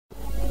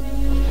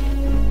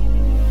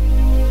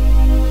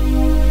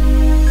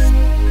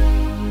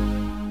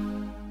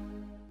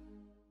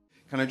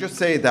I just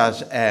say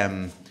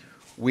that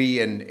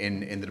we in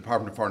the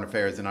Department of Foreign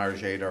Affairs in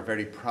Irish Aid are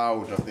very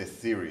proud of this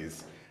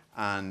series,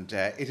 and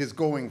it is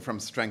going from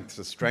strength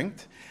to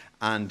strength,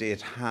 and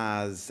it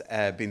has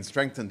been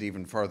strengthened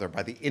even further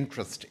by the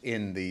interest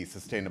in the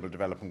Sustainable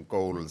Development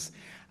Goals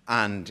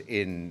and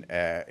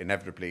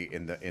inevitably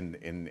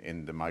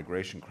in the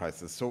migration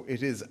crisis. So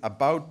it is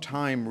about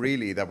time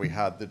really that we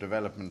had the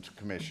Development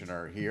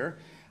Commissioner here,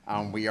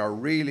 and we are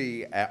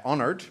really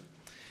honoured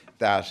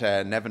that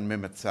Neven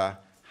Mimica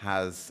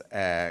has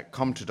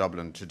come to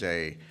Dublin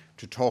today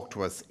to talk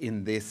to us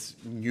in this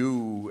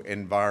new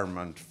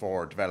environment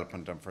for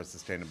development and for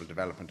sustainable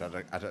development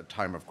at a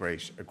time of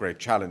great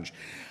challenge.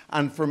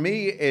 And for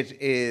me,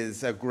 it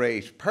is a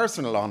great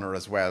personal honour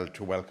as well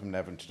to welcome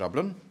Neven to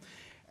Dublin.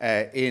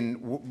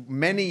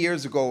 Many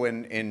years ago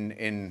in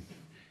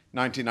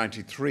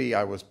 1993,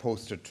 I was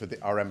posted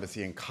to our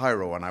embassy in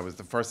Cairo, and I was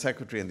the first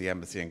secretary in the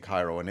embassy in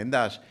Cairo. And in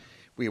that,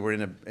 we were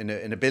in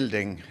a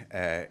building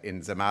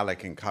in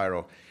Zamalek in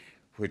Cairo,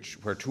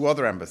 where two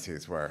other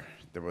embassies were.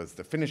 There was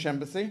the Finnish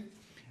embassy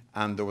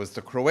and there was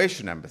the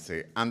Croatian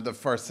embassy. And the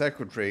first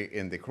secretary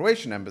in the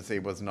Croatian embassy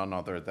was none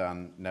other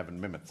than Neven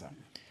Mimica.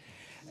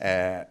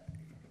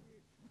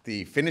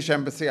 The Finnish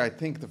embassy, I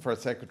think the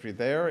first secretary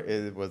there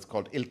was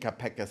called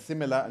Ilkka-Pekka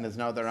Simila and is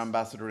now their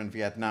ambassador in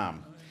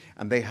Vietnam.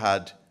 And they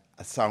had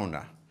a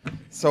sauna.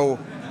 So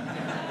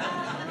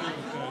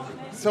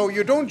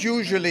you don't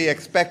usually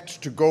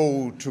expect to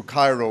go to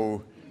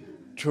Cairo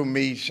to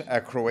meet a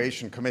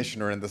Croatian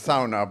commissioner in the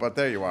sauna, but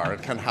there you are,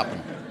 it can happen.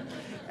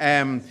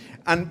 And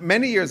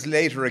many years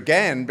later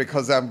again,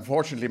 because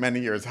unfortunately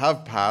many years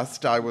have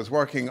passed, I was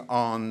working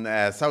on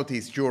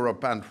Southeast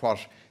Europe and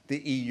what the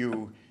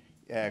EU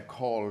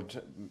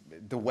called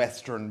the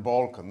Western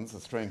Balkans, a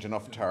strange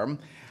enough term.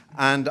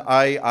 And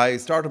I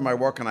started my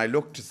work and I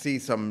looked to see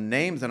some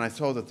names, and I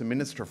saw that the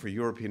Minister for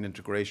European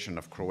Integration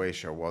of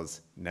Croatia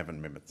was Neven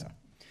Mimica.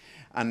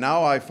 And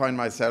now I find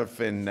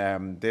myself in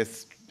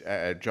this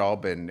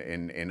job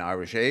in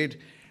Irish Aid,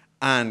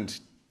 and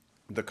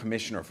the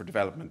Commissioner for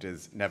Development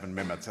is Neven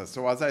Mimica.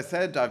 So as I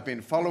said, I've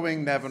been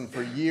following Neven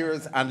for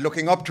years and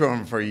looking up to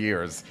him for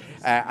years.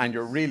 And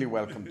you're really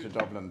welcome to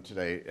Dublin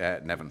today,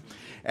 Neven.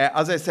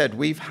 As I said,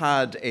 we've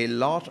had a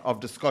lot of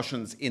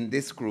discussions in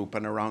this group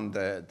and around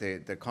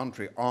the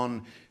country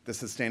on the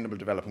Sustainable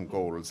Development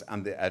Goals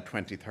and the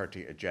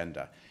 2030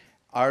 agenda.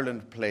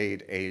 Ireland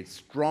played a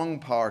strong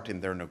part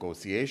in their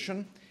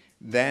negotiation,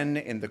 then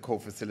in the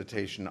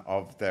co-facilitation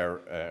of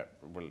their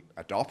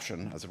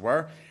adoption, as it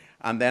were,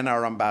 and then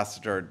our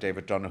ambassador,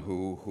 David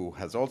Donoghue, who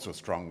has also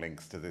strong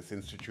links to this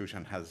institute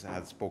and has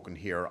spoken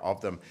here of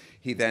them,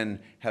 he then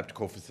helped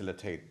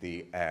co-facilitate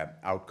the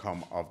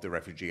outcome of the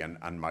Refugee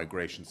and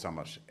Migration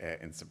Summit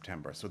in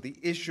September. So the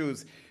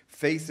issues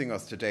facing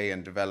us today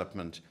in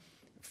development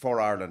for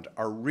Ireland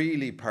are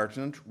really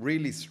pertinent,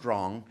 really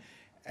strong.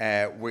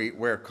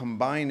 We're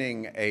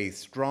combining a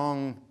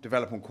strong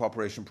development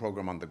cooperation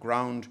programme on the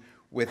ground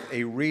with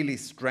a really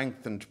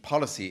strengthened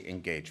policy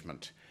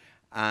engagement.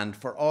 And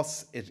for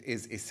us, it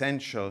is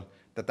essential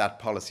that that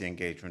policy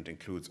engagement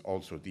includes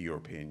also the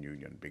European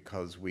Union,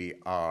 because we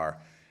are,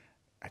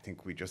 I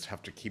think we just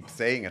have to keep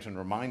saying it and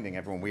reminding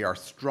everyone, we are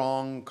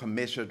strong,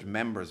 committed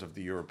members of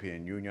the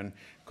European Union,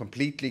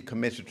 completely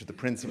committed to the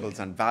principles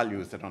and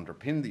values that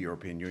underpin the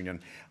European Union.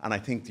 And I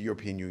think the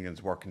European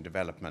Union's work in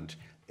development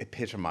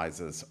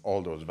epitomizes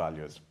all those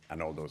values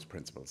and all those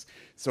principles.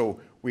 So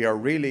we are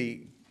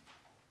really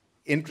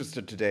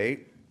interested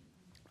today.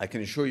 I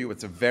can assure you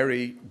it's a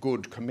very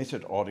good,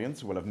 committed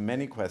audience who will have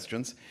many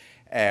questions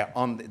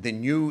on the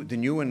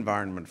new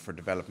environment for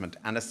development,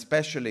 and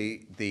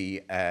especially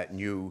the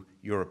new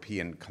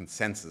European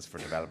consensus for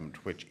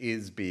development, which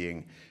is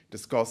being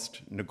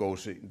discussed,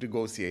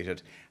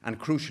 negotiated, and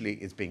crucially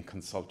is being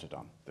consulted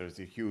on. There's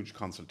a huge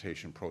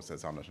consultation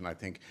process on it, and I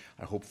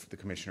hope the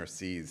Commissioner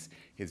sees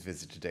his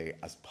visit today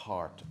as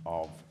part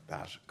of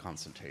that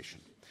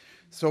consultation.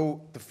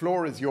 So the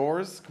floor is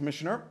yours,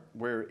 Commissioner.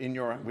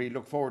 We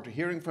look forward to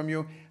hearing from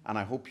you, and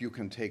I hope you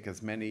can take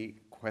as many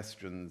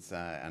questions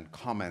and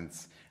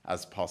comments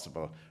as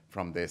possible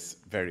from this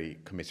very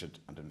committed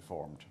and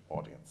informed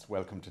audience.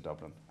 Welcome to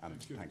Dublin,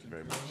 and thank you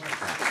very much.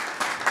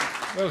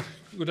 Well,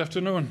 good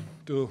afternoon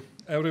to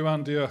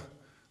everyone, dear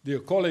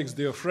colleagues,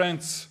 dear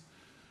friends,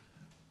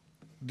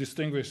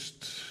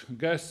 distinguished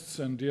guests,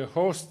 and dear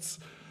hosts.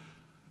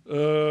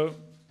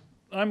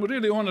 I'm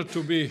really honored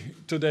to be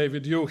today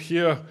with you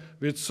here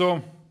with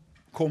so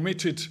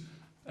committed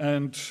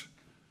and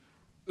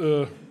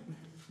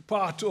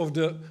part of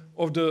the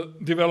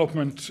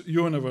development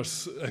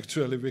universe,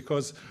 actually,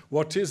 because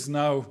what is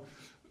now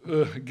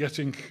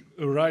getting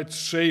a right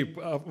shape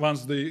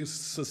once the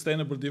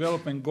Sustainable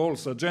Development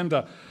Goals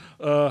agenda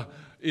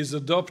is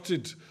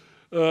adopted,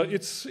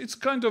 it's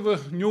kind of a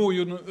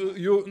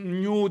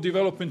new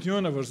development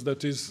universe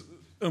that is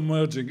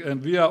emerging,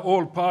 and we are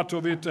all part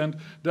of it, and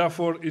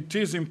therefore it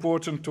is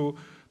important to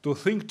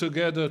think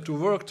together, to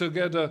work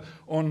together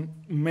on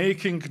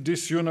making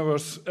this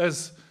universe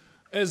as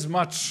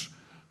much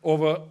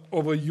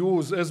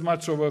overuse as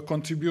much of a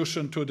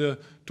contribution to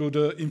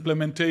the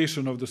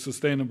implementation of the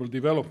Sustainable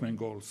Development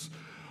Goals.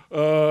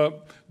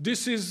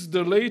 This is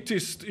the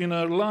latest in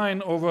a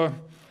line of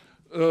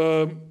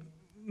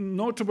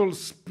notable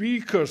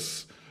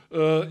speakers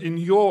in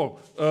your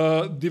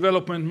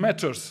Development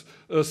Matters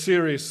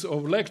series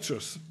of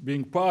lectures,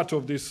 being part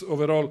of this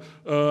overall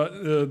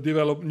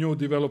new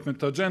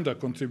development agenda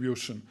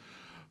contribution.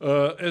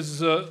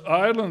 As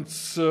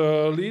Ireland's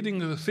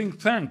leading think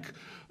tank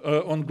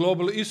on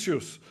global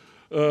issues,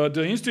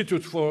 the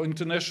Institute for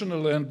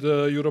International and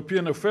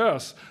European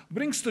Affairs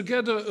brings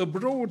together a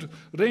broad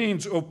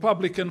range of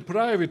public and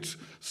private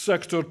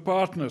sector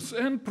partners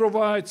and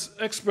provides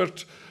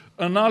expert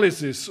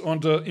analysis on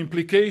the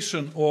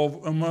implication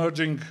of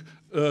emerging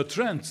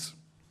trends.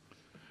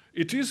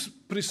 It is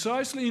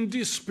precisely in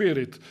this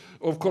spirit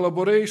of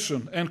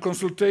collaboration and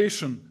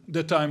consultation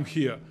that I'm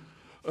here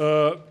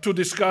to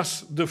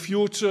discuss the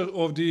future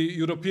of the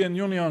European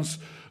Union's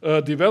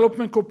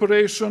development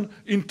cooperation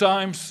in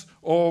times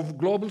of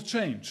global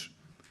change.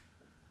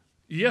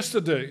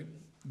 Yesterday,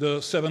 the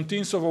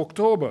 17th of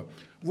October,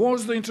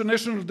 was the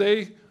International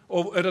Day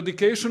of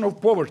Eradication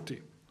of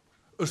Poverty,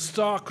 a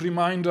stark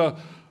reminder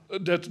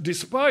that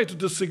despite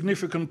the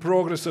significant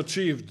progress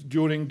achieved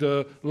during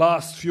the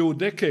last few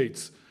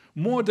decades,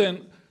 more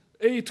than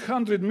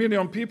 800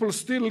 million people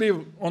still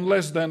live on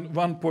less than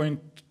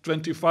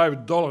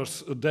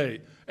 $1.25 a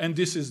day. And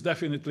this is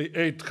definitely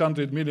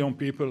 800 million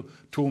people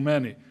too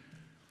many.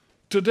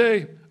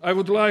 Today, I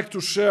would like to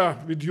share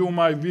with you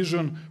my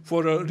vision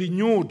for a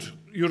renewed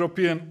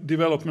European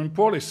development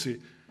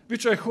policy,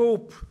 which I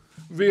hope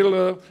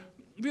will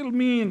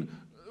mean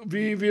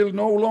we will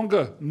no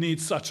longer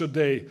need such a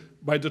day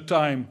by the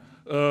time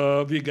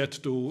we get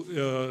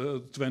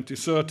to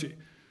 2030.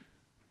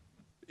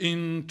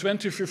 In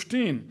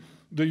 2015,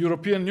 the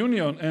European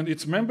Union and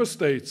its member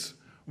states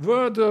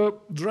were the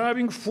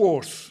driving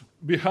force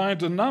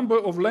behind a number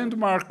of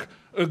landmark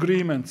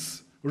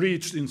agreements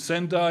reached in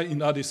Sendai,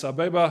 in Addis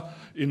Ababa,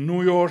 in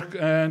New York,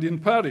 and in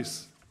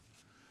Paris.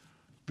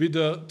 With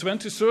the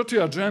 2030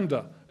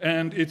 Agenda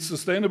and its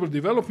Sustainable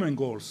Development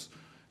Goals,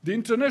 the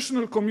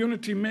international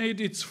community made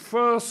its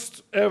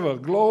first ever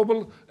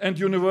global and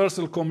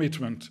universal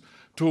commitment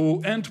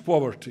to end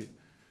poverty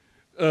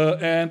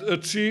and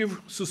achieve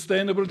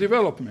sustainable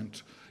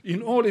development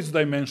in all its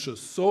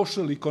dimensions,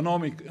 social,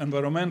 economic,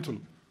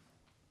 environmental.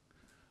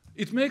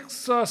 It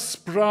makes us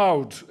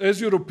proud as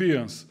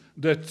Europeans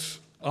that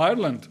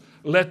Ireland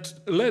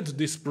led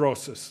this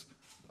process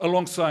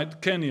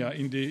alongside Kenya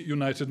in the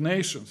United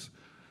Nations.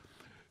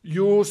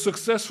 You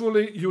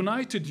successfully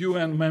united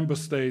UN member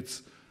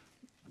states,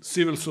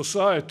 civil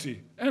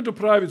society, and the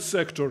private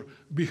sector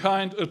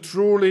behind a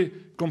truly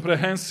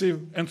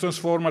comprehensive and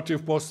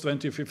transformative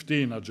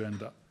post-2015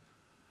 agenda.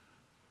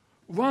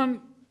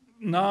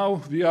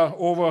 Now we are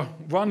over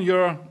 1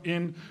 year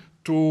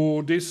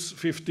into this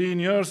 15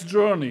 years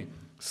journey.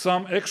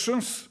 Some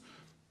actions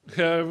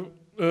have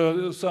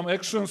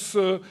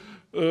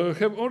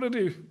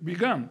already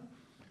begun,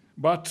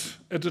 but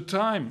at a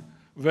time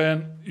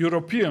when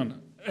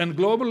European and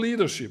global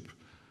leadership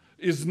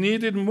is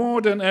needed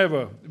more than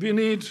ever, we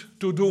need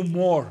to do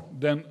more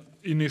than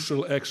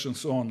initial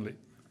actions only.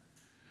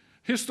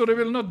 History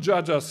will not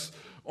judge us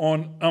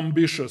on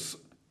ambitious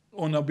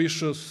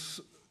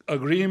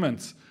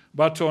agreements,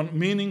 but on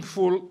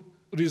meaningful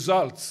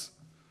results.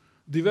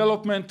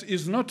 Development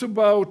is not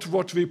about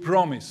what we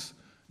promise.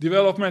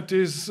 Development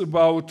is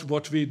about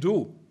what we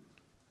do.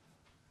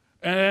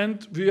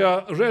 And we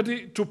are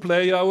ready to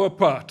play our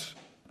part.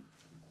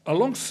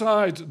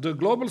 Alongside the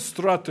global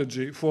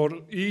strategy for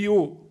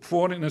EU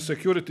foreign and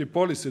security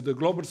policy, the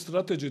global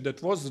strategy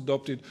that was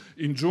adopted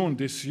in June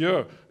this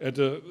year at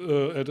the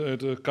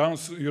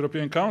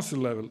European Council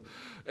level,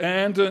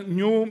 and a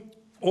new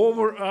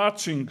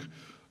overarching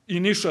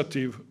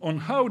initiative on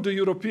how the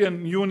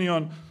European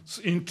Union's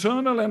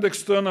internal and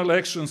external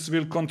actions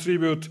will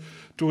contribute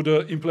to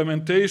the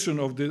implementation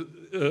of the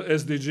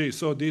SDGs.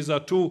 So these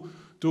are two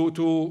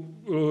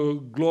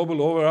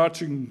global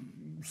overarching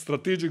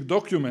strategic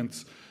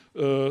documents,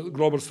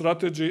 global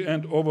strategy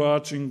and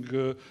overarching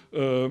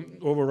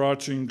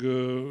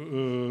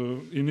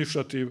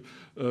initiative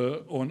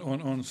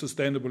on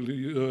sustainable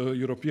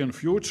European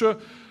future.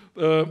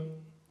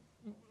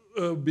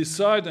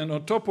 Beside and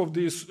on top of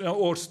this,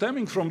 or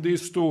stemming from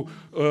these two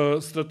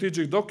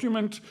strategic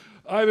documents,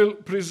 I will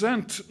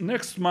present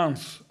next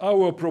month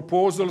our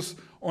proposals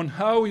on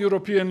how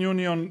European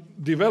Union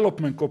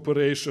development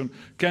cooperation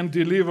can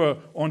deliver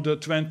on the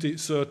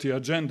 2030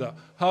 agenda,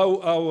 how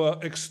our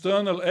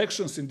external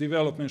actions in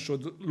development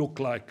should look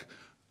like.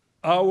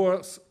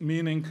 Ours,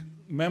 meaning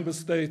member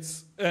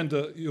states and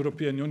the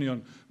European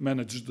Union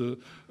managed,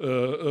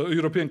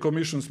 European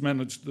Commission's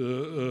managed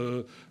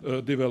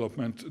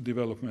development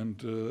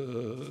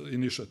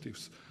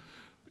initiatives.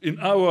 In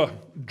our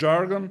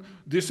jargon,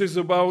 this is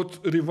about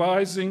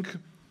revising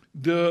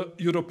the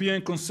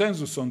European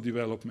Consensus on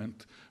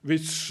Development,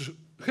 which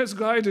has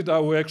guided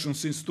our actions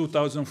since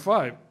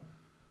 2005.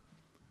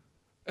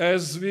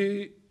 As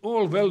we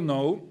all well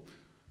know,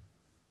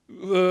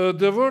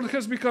 The world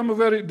has become a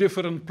very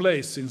different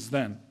place since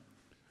then.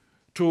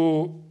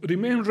 To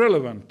remain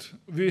relevant,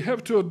 we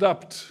have to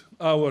adapt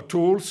our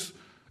tools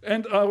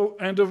and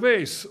the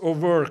ways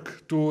of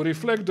work to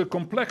reflect the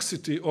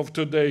complexity of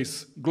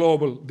today's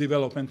global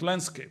development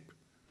landscape.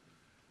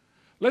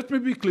 Let me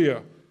be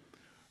clear.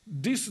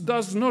 This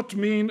does not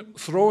mean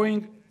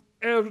throwing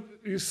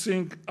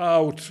everything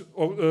out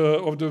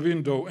of the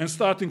window and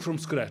starting from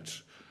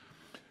scratch.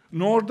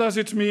 Nor does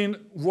it mean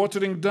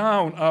watering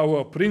down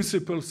our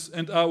principles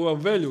and our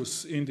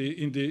values in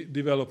the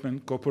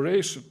development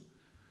cooperation.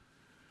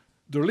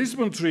 The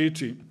Lisbon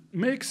Treaty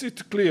makes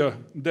it clear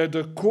that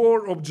the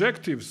core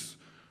objectives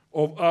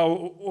of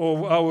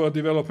our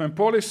development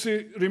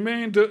policy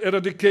remain the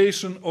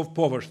eradication of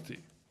poverty.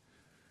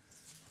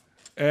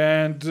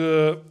 And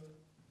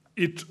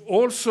it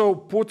also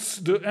puts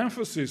the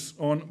emphasis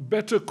on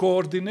better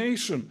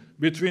coordination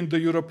between the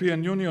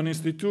European Union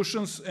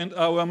institutions and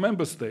our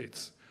member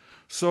states,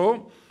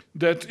 so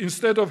that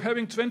instead of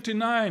having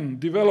 29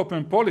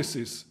 development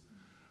policies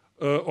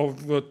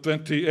of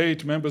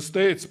 28 member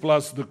states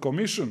plus the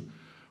Commission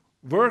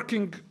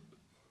working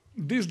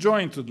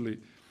disjointedly,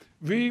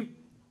 we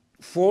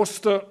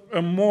foster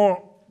a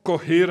more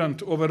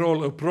coherent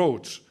overall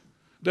approach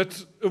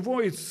that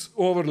avoids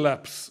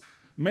overlaps,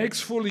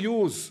 makes full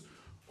use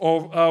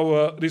of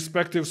our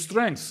respective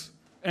strengths,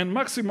 and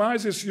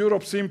maximizes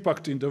Europe's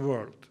impact in the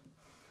world.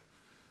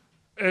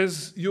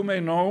 As you may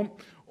know,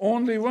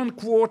 only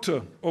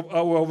 1/4 of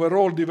our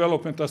overall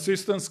development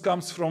assistance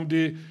comes from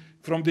the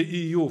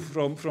EU,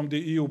 from the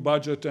EU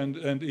budget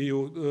and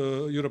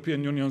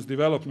European Union's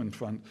Development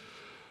Fund.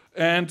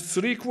 And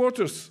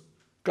 3/4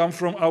 come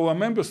from our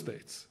member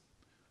states.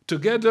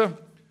 Together,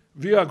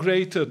 we are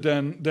greater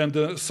than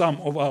the sum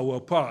of our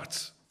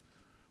parts.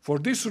 For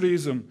this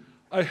reason,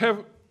 I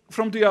have,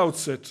 from the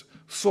outset,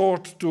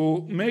 sought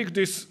to make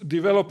this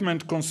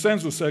development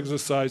consensus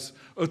exercise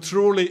a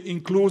truly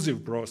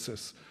inclusive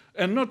process,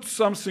 and not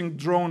something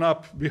drawn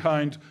up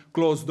behind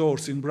closed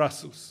doors in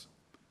Brussels.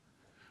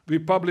 We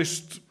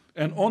published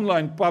an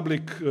online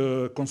public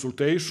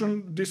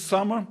consultation this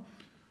summer,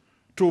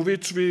 to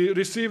which we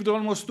received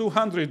almost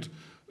 200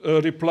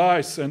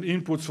 replies and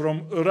inputs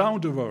from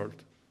around the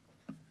world.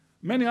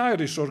 Many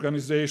Irish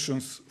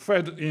organizations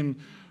fed in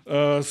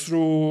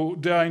through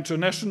their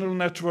international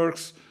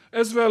networks,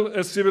 as well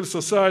as civil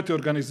society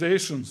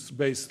organizations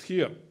based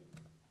here.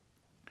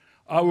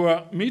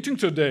 Our meeting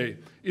today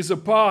is a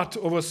part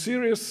of a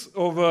series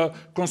of a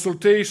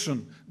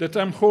consultation that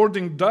I'm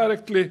holding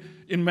directly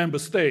in member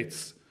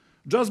states,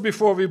 just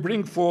before we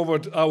bring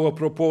forward our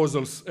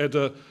proposals at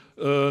the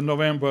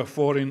November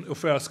Foreign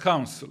Affairs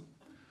Council.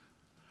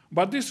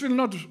 But this will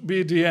not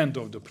be the end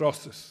of the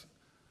process.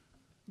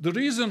 The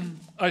reason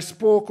I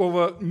spoke of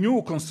a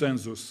new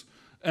consensus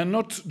and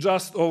not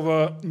just of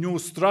a new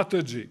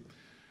strategy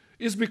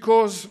is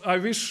because I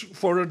wish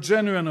for a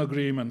genuine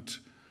agreement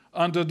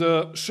under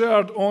the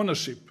shared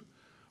ownership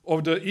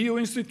of the EU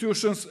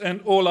institutions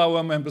and all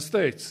our member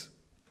states.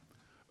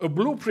 A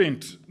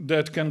blueprint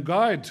that can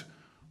guide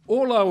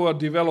all our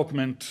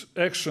development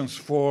actions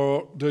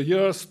for the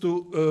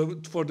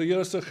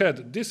years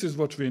ahead. This is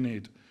what we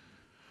need.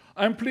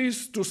 I'm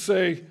pleased to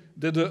say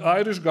that the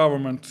Irish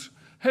government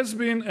has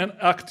been an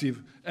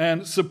active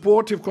and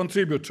supportive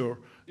contributor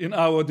in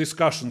our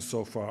discussions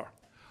so far.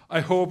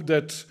 I hope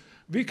that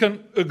we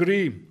can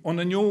agree on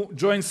a new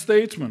joint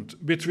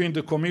statement between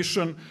the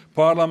Commission,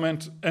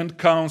 Parliament and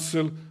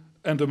Council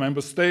and the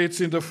Member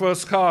States in the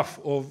first half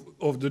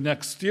of the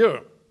next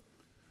year.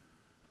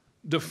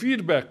 The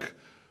feedback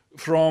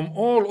from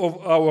all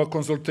of our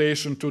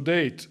consultation to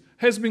date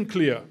has been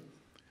clear.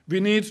 We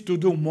need to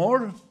do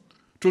more,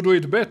 to do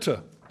it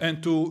better,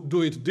 and to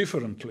do it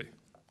differently.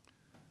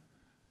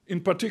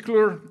 In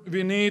particular,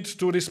 we need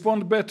to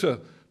respond better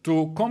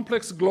to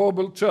complex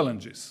global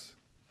challenges.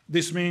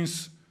 This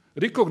means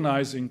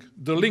recognizing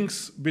the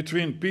links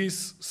between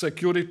peace,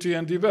 security,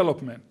 and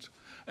development,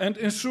 and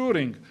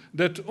ensuring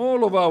that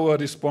all of our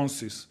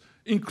responses,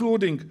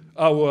 including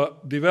our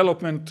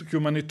development,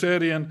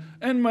 humanitarian,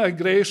 and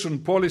migration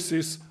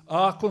policies,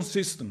 are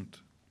consistent.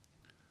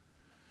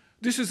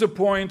 This is a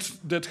point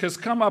that has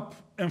come up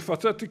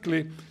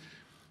emphatically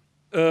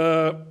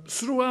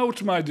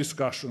throughout my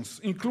discussions,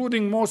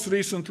 including most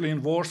recently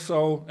in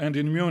Warsaw and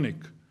in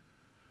Munich.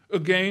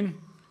 Again,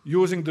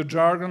 using the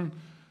jargon,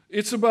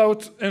 it's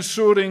about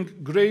ensuring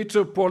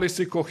greater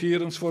policy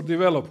coherence for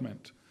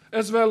development,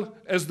 as well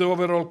as the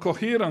overall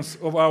coherence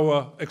of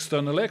our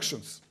external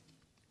actions.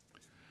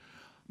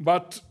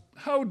 But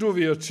how do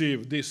we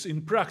achieve this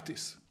in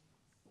practice?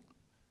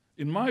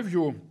 In my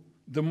view,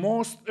 the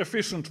most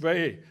efficient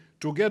way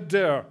to get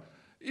there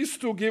is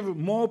to give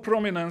more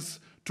prominence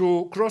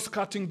to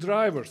cross-cutting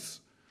drivers,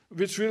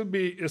 which will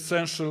be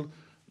essential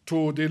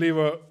to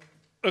deliver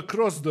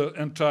across the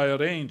entire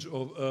range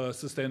of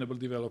sustainable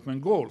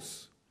development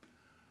goals.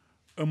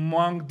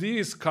 Among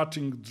these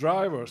cutting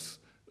drivers,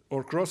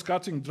 or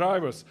cross-cutting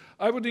drivers,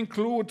 I would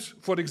include,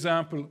 for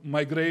example,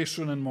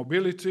 migration and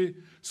mobility,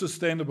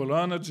 sustainable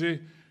energy,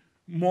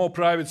 more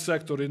private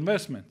sector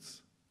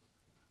investments.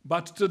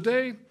 But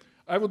today,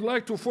 I would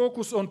like to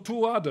focus on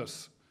two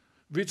others,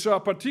 which are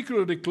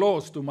particularly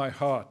close to my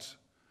heart: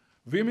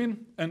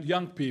 women and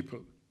young people.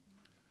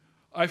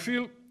 I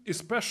feel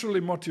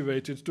especially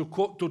motivated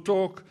to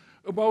talk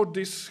about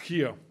this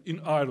here in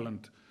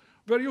Ireland,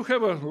 where you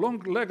have a long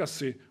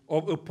legacy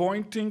of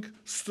appointing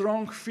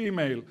strong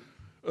female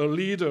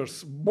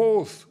leaders,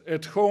 both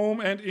at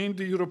home and in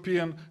the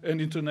European and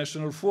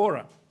international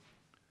fora.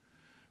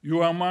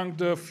 You are among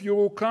the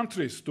few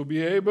countries to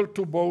be able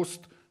to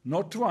boast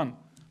not one,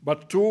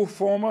 but two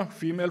former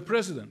female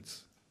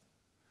presidents.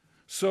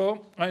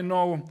 So I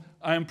know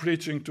I am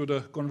preaching to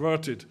the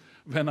converted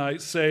when I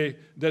say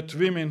that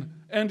women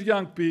and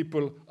young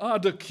people are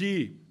the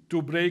key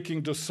to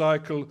breaking the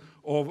cycle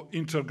of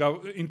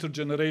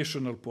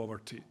intergenerational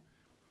poverty.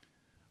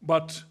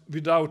 But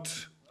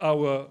without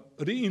our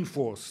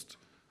reinforced,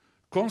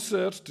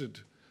 concerted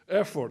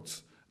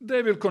efforts,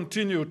 they will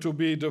continue to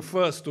be the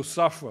first to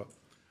suffer,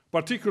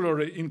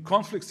 particularly in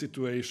conflict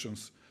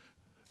situations,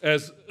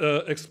 as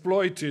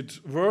exploited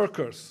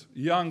workers,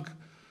 young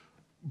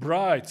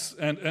brides,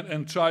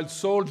 and child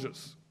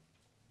soldiers.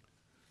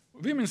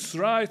 Women's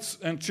rights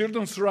and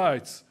children's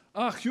rights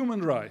are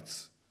human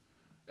rights.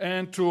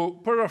 And to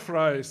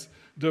paraphrase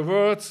the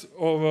words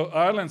of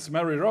Ireland's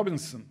Mary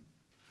Robinson,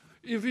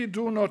 if we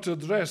do not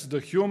address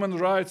the human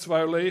rights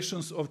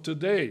violations of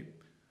today,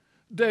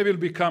 they will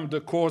become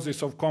the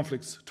causes of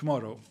conflicts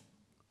tomorrow.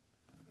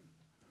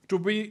 To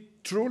be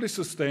truly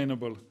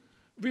sustainable,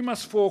 we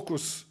must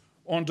focus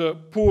on the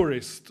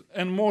poorest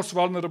and most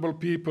vulnerable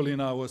people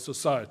in our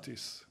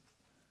societies.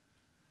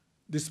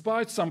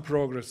 Despite some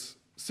progress,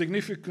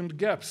 significant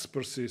gaps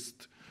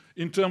persist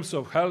in terms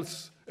of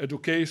health,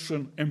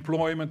 education,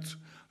 employment,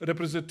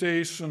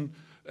 representation,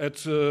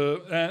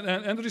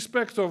 and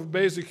respect of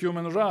basic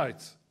human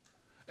rights.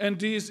 And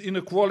these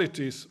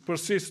inequalities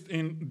persist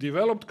in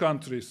developed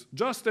countries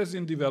just as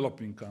in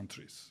developing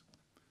countries.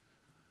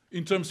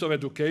 In terms of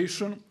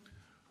education,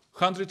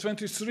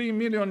 123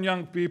 million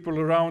young people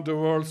around the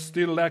world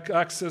still lack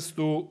access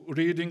to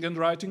reading and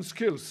writing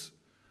skills,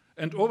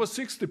 and over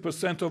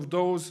 60% of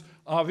those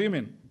are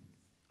women.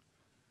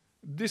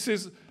 This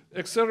is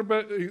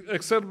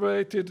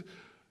exacerbated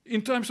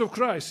in times of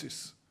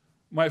crisis.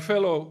 My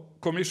fellow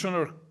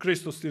Commissioner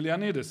Christos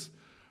Stylianides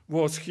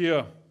was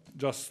here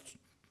just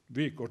a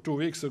week or 2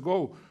 weeks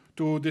ago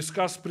to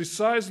discuss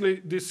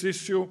precisely this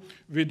issue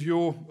with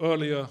you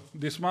earlier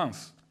this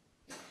month.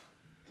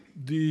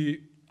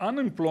 The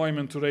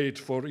unemployment rate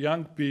for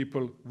young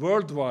people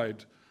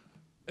worldwide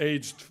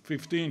aged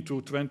 15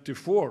 to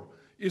 24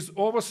 is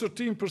over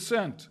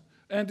 13%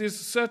 and is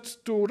set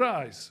to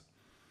rise.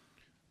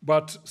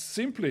 But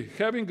simply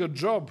having a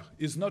job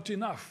is not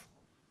enough.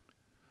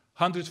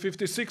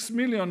 156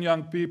 million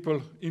young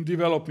people in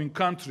developing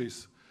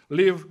countries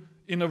live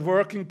in a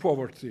working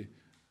poverty,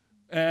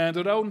 and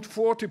around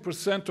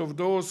 40% of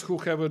those who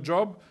have a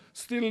job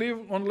still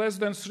live on less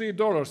than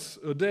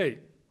 $3 a day.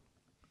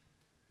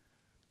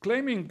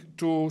 Claiming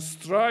to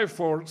strive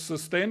for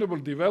sustainable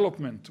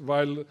development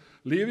while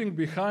leaving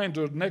behind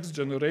the next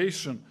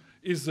generation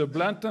is a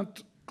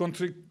blatant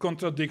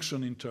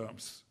contradiction in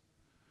terms.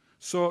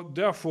 So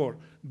therefore,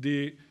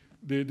 the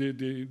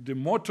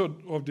motto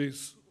of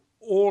this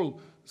all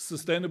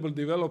Sustainable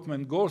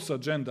Development Goals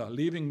agenda,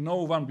 leaving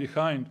no one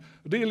behind,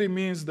 really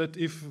means that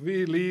if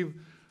we leave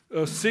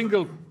a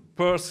single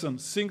person,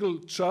 single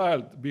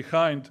child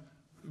behind,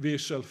 we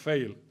shall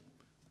fail.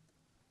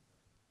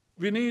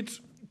 We need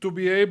to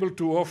be able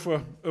to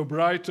offer a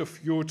brighter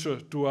future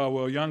to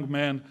our young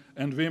men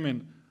and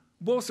women,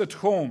 both at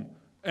home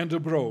and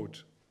abroad.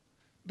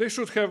 They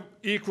should have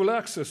equal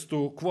access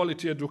to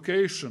quality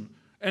education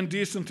and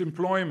decent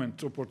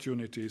employment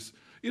opportunities,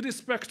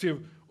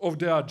 irrespective of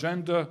their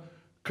gender,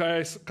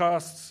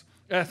 castes,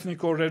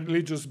 ethnic or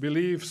religious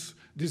beliefs,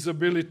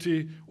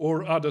 disability,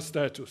 or other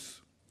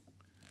status.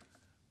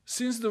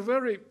 Since the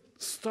very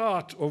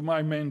start of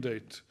my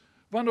mandate,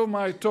 one of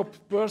my top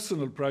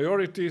personal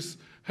priorities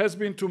has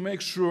been to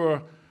make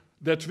sure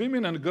that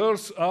women and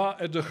girls are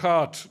at the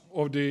heart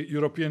of the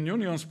European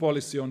Union's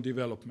policy on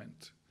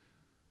development.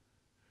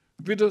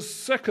 With the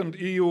second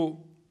EU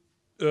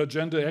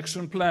Gender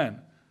Action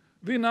Plan,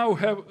 we now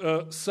have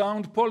a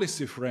sound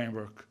policy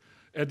framework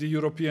at the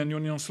European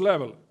Union's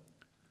level.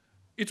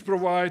 It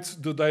provides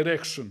the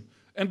direction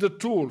and the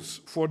tools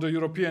for the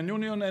European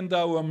Union and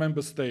our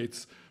member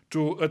states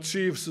to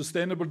achieve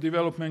Sustainable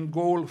Development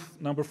Goal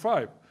number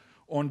 5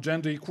 on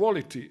gender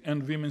equality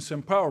and women's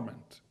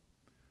empowerment.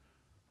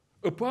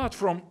 Apart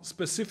from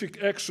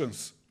specific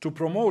actions to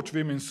promote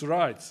women's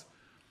rights,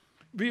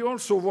 we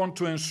also want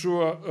to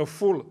ensure a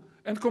full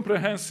and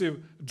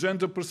comprehensive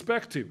gender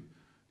perspective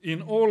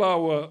in all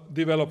our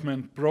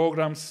development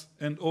programs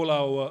and all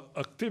our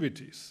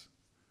activities.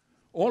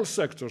 All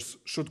sectors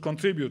should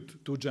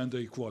contribute to gender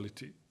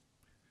equality.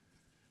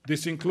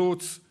 This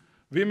includes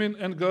women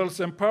and girls'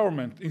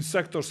 empowerment in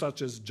sectors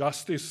such as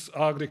justice,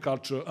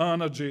 agriculture,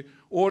 energy,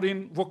 or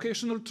in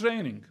vocational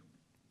training.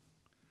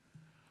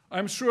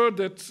 I'm sure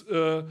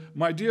that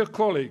my dear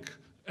colleague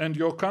and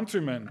your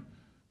countryman,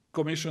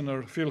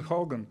 Commissioner Phil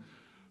Hogan,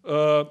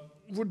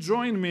 would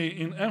join me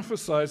in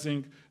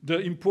emphasizing the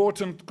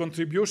important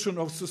contribution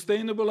of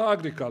sustainable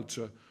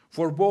agriculture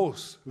for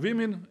both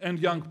women and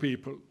young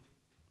people.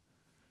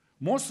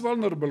 Most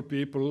vulnerable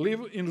people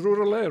live in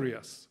rural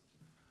areas.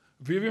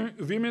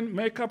 Women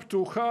make up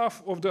to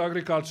half of the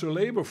agricultural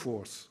labor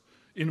force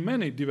in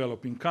many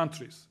developing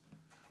countries,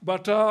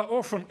 but are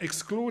often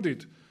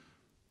excluded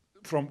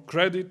from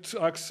credit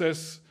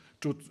access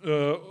to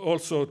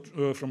also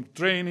from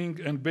training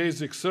and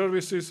basic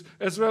services,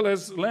 as well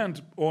as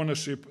land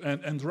ownership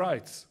and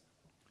rights.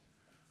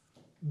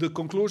 The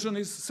conclusion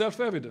is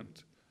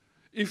self-evident.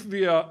 If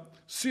we are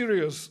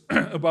serious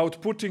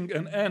about putting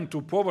an end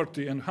to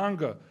poverty and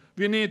hunger,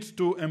 we need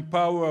to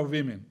empower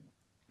women.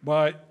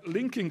 By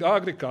linking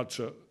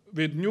agriculture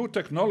with new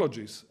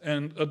technologies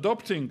and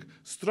adopting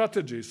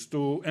strategies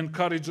to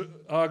encourage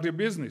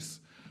agribusiness,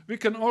 we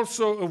can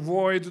also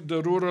avoid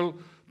the rural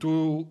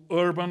to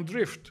urban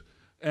drift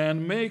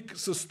and make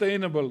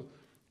sustainable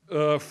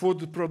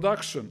food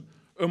production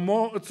a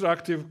more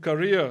attractive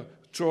career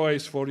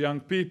choice for young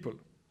people.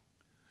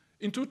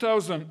 In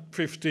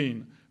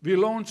 2015, we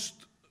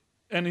launched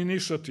an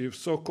initiative,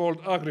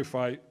 so-called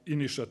Agrify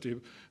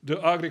initiative, the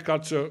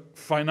Agriculture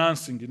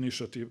Financing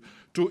Initiative,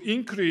 to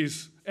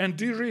increase and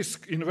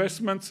de-risk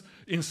investments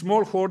in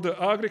smallholder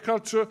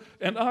agriculture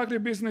and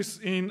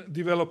agribusiness in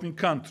developing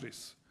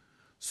countries.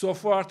 So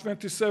far,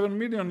 27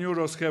 million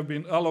euros have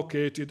been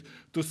allocated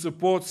to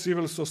support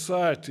civil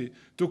society,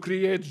 to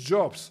create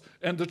jobs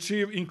and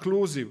achieve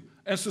inclusive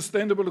and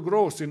sustainable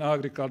growth in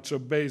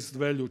agriculture-based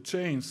value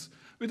chains,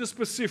 with a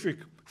specific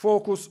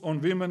focus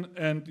on women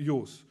and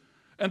youth.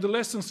 And the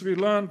lessons we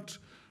learned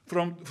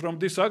from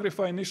this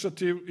Agrify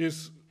initiative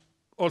is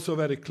also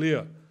very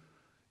clear.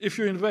 If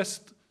you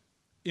invest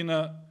in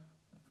a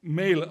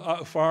male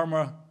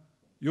farmer,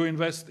 you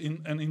invest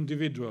in an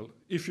individual.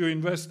 If you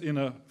invest in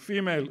a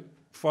female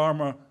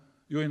farmer,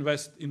 you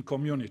invest in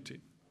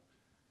community.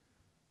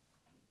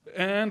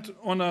 And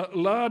on a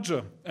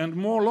larger and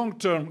more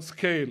long-term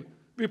scale,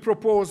 we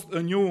proposed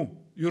a new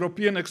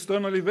European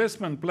External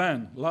Investment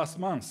Plan last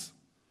month.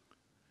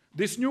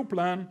 This new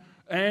plan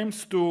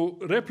aims to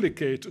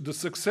replicate the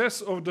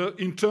success of the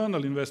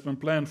Internal Investment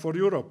Plan for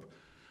Europe,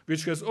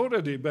 which has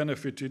already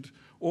benefited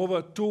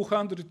over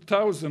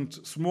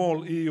 200,000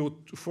 small EU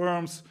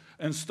firms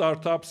and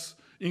startups,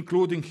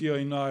 including here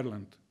in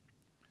Ireland.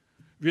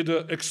 With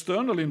the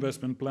External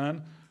Investment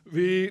Plan,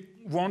 we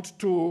want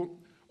to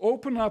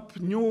open up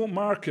new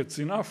markets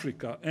in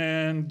Africa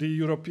and the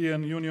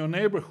European Union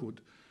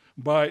neighborhood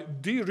by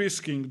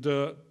de-risking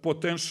the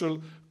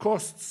potential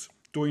costs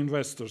to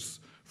investors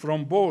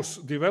from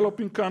both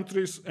developing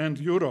countries and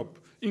Europe,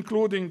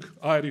 including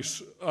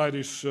Irish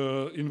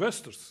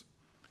investors.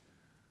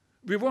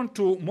 We want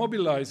to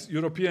mobilize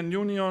European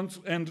Union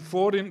and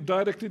foreign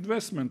direct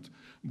investment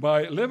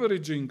by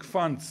leveraging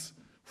funds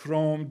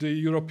from the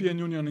European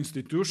Union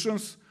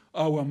institutions,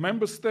 our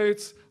member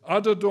states,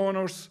 other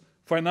donors,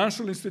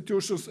 financial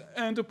institutions,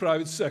 and the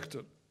private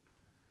sector.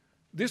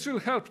 This will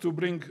help to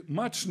bring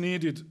much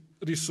needed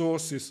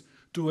resources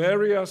to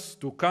areas,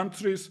 to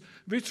countries,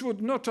 which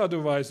would not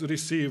otherwise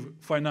receive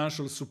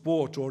financial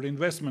support or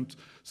investment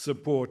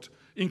support,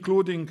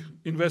 including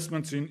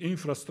investments in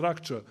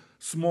infrastructure,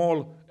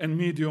 small and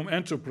medium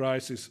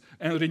enterprises,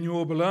 and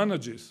renewable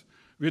energies,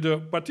 with a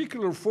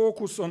particular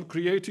focus on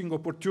creating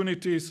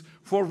opportunities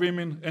for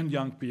women and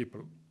young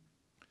people.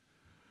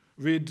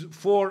 With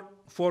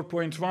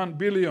 4.1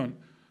 billion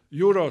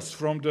euros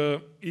from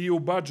the EU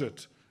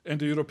budget and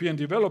the European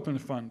Development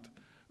Fund,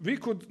 we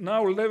could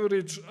now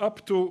leverage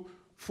up to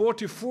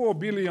 44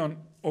 billion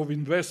of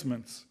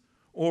investments,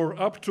 or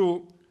up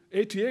to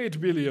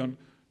 88 billion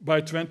by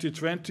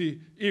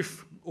 2020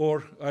 if,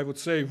 or I would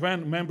say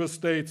when, member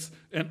states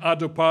and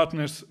other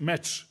partners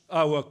match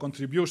our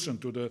contribution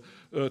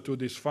to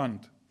this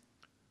fund.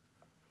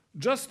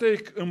 Just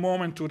take a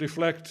moment to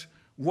reflect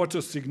what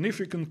a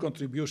significant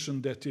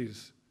contribution that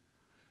is.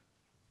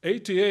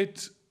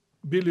 88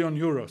 billion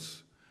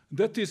euros.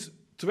 That is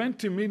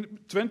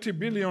 20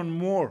 billion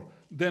more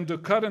than the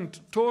current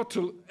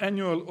total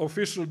annual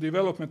official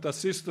development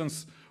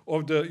assistance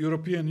of the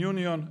European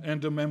Union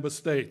and the member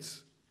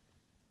states.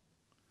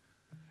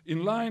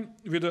 In line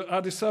with the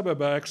Addis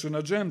Ababa Action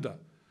Agenda,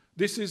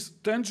 this is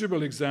a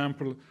tangible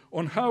example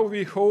on how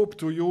we hope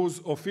to use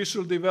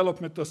official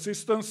development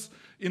assistance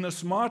in a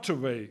smarter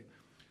way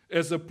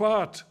as a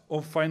part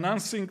of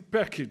financing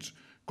package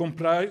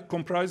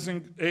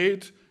comprising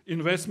aid,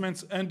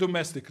 investments, and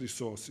domestic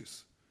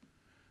resources.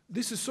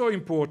 This is so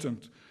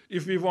important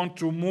if we want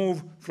to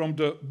move from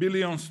the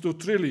billions to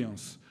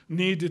trillions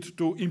needed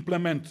to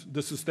implement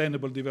the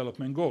Sustainable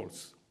Development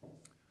Goals.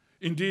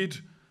 Indeed,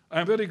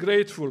 I'm very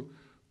grateful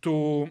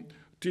to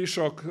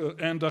Taoiseach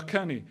Enda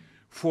Kenny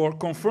for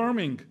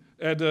confirming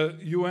at the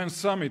UN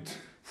summit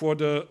for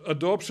the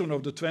adoption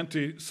of the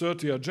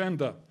 2030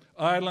 Agenda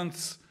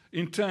Ireland's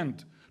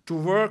intent to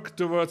work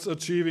towards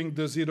achieving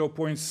the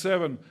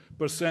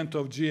 0.7%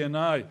 of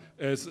GNI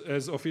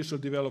as official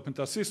development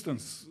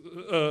assistance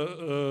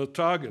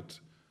target.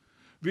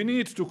 We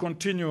need to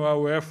continue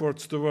our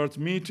efforts towards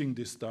meeting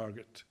this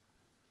target.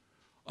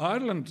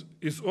 Ireland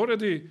is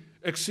already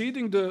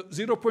exceeding the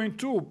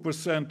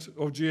 0.2%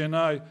 of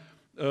GNI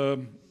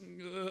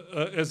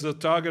as a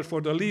target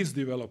for the least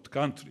developed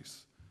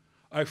countries.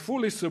 I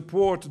fully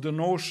support the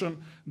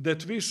notion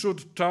that we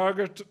should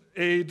target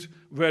aid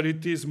where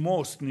it is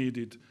most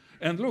needed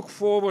and look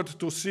forward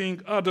to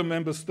seeing other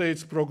member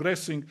states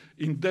progressing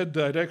in that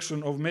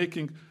direction of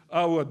making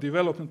our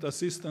development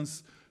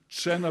assistance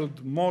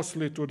channeled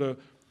mostly to the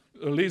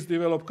least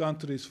developed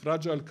countries,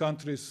 fragile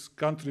countries,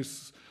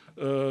 countries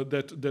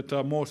that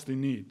are most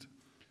in need.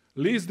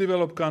 Least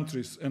developed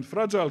countries and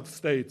fragile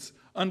states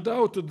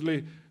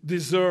undoubtedly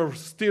deserve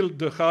still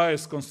the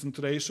highest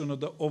concentration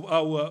of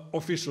our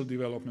official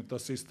development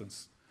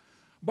assistance.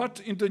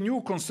 But in the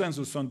new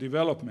consensus on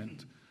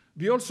development,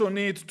 we also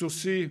need to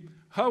see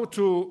how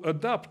to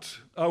adapt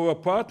our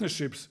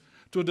partnerships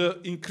to the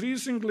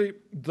increasingly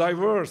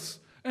diverse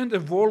and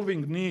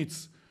evolving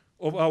needs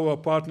of our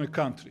partner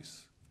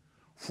countries.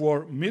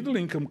 For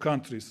middle-income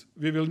countries,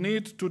 we will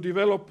need to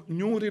develop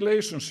new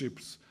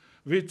relationships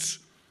which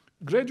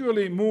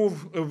gradually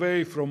move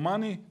away from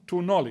money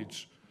to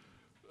knowledge,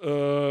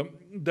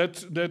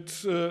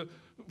 that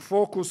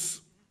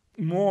focus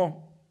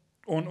more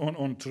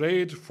on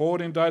trade,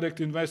 foreign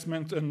direct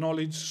investment, and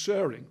knowledge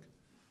sharing.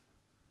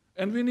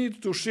 And we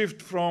need to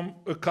shift from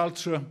a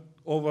culture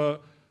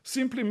of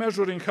simply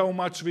measuring how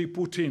much we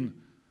put in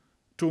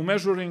to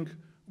measuring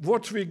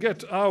what we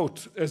get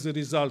out as a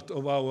result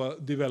of our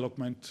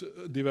development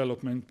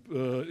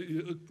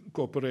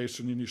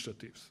cooperation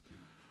initiatives.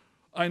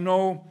 I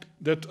know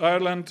that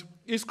Ireland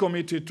is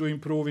committed to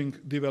improving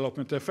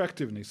development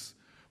effectiveness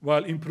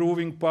while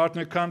improving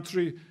partner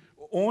country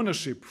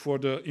ownership for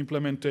the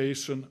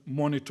implementation,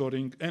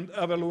 monitoring, and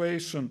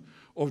evaluation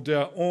of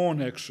their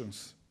own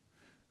actions.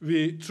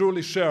 We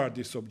truly share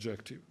this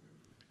objective.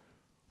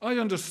 I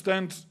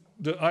understand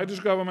the Irish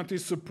government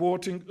is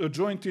supporting a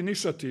joint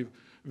initiative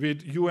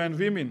with UN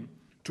Women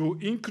to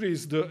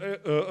increase the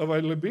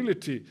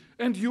availability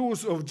and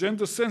use of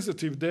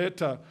gender-sensitive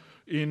data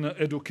in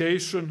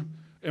education,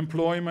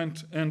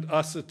 employment, and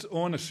asset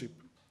ownership.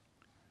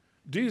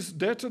 These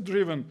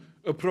data-driven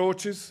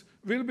approaches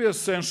will be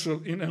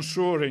essential in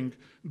ensuring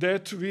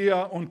that we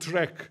are on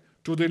track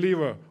to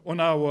deliver on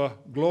our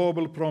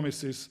global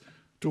promises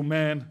to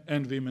men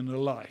and women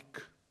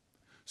alike.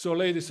 So,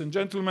 ladies and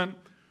gentlemen,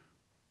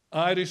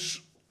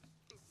 Irish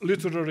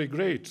literary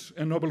great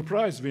and Nobel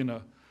Prize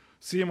winner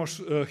Seamus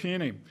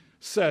Heaney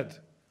said,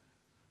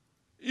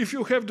 "If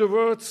you have the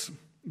words,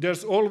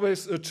 there's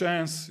always a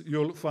chance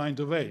you'll find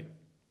a way."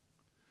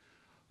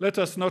 Let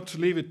us not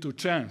leave it to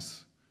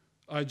chance.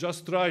 I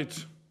just tried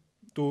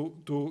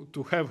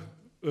to have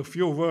a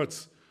few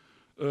words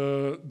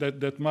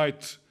that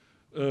might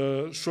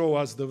show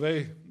us the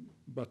way,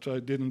 but I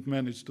didn't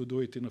manage to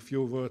do it in a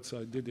few words.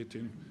 I did it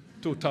in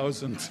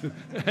 2,000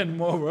 and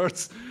more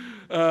words.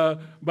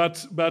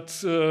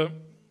 But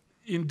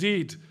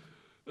indeed,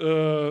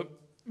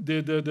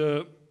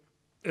 the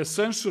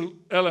essential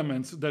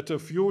elements that a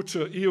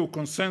future EU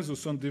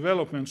consensus on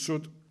development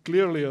should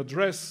clearly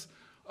address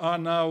are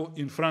now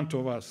in front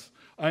of us.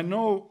 I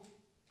know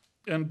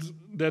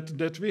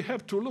that we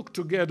have to look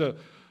together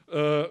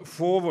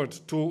forward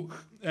to,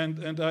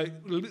 and I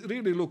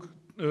really look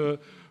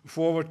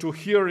forward to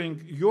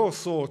hearing your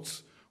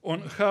thoughts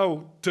on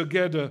how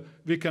together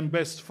we can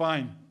best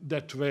find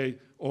that way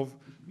of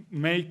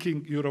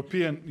making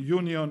European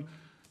Union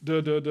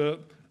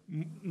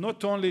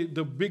not only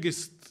the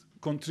biggest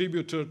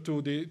contributor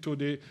to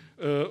the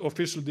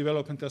official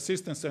development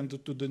assistance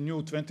and to the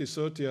new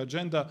 2030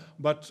 agenda,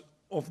 but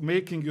of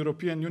making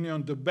European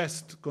Union the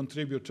best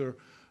contributor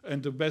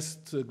and the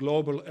best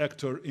global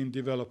actor in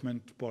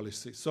development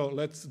policy. So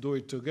let's do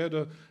it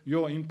together.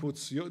 Your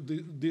inputs,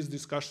 this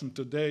discussion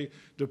today,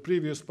 the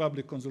previous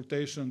public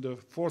consultation, the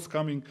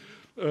forthcoming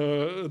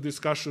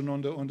discussion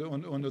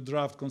on the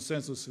draft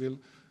consensus will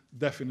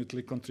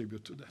definitely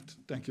contribute to that.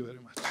 Thank you very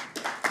much.